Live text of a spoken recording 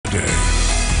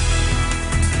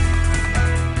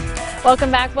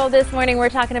Welcome back. Well, this morning we're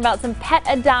talking about some pet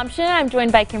adoption. I'm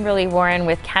joined by Kimberly Warren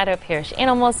with Caddo Parish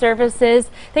Animal Services.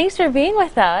 Thanks for being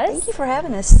with us. Thank you for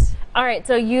having us. All right,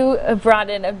 so you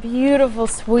brought in a beautiful,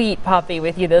 sweet puppy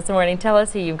with you this morning. Tell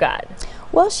us who you've got.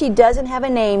 Well, she doesn't have a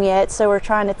name yet, so we're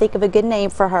trying to think of a good name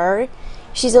for her.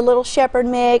 She's a little shepherd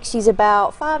mix. She's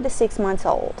about 5 to 6 months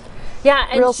old. Yeah,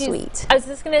 and real she's sweet. I was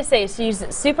just going to say, she's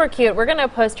super cute. We're going to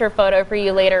post her photo for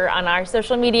you later on our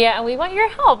social media, and we want your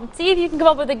help. See if you can come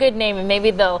up with a good name, and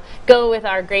maybe they'll go with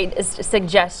our great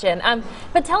suggestion.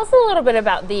 But tell us a little bit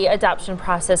about the adoption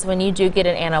process when you do get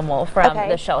an animal from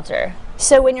the shelter.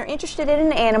 So when you're interested in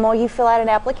an animal, you fill out an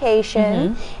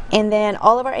application, and then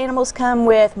all of our animals come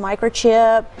with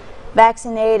microchip,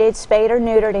 vaccinated, spayed or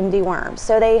neutered, and dewormed.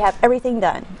 So they have everything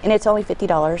done, and it's only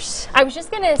 $50. I was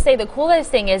just going to say the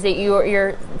coolest thing is that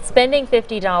you're spending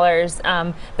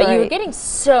 $50, but you're getting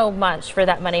so much for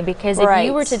that money, because if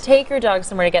you were to take your dog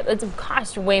somewhere to get, it would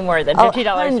cost way more than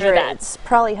 $50 for that.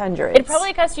 Probably hundreds. It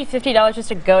probably cost you $50 just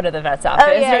to go to the vet's office.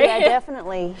 Oh yeah, right? yeah,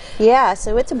 definitely. Yeah,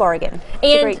 so it's a bargain.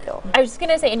 It's a great deal. I was just going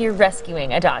to say, and you're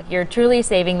rescuing a dog. You're truly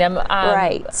saving them.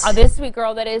 This sweet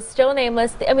girl that is still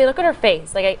nameless. I mean, look at her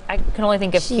face. Like I can only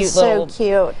think of She's cute little. so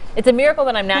cute. It's a miracle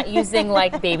that I'm not using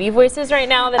like baby voices right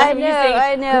now. That I'm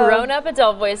using grown-up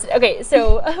adult voice. Okay,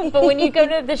 so but when you go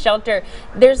to the shelter,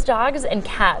 there's dogs and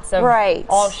cats of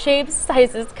all shapes,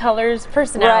 sizes, colors,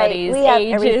 personalities, we have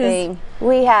ages. everything.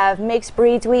 We have mixed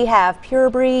breeds. We have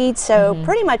pure breeds. So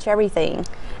pretty much everything.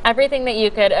 Everything that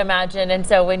you could imagine. And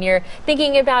so when you're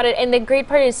thinking about it, and the great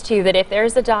part is too that if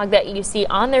there's a dog that you see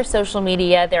on their social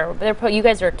media, you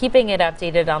guys are keeping it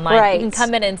updated online. You can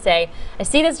come in and say, I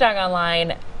see this dog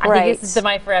online, I think this is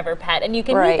my forever pet, and you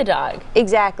can meet the dog.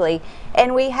 Exactly.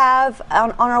 And we have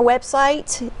on our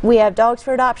website, we have dogs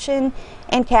for adoption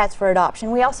and cats for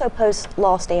adoption. We also post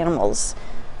lost animals.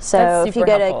 So if you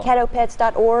go to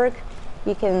caddopets.org,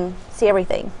 you can see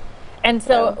everything. And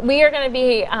so we are going to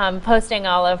be posting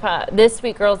all of this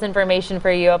sweet girl's information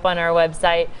for you up on our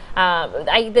website.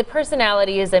 The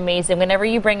personality is amazing. Whenever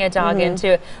you bring a dog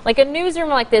into like a newsroom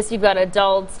like this, you've got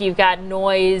adults, you've got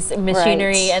noise,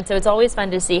 machinery, and so it's always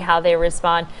fun to see how they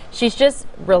respond. She's just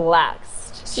relaxed.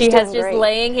 She has just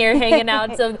laying here hanging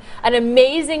out. So an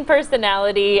amazing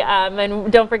personality.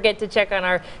 And don't forget to check on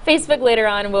our Facebook later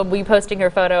on. We'll be posting her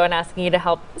photo and asking you to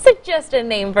help suggest a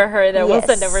name for her that we'll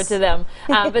send over to them.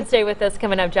 But stay with us.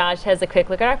 Coming up, Josh has a quick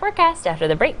look at our forecast after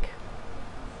the break.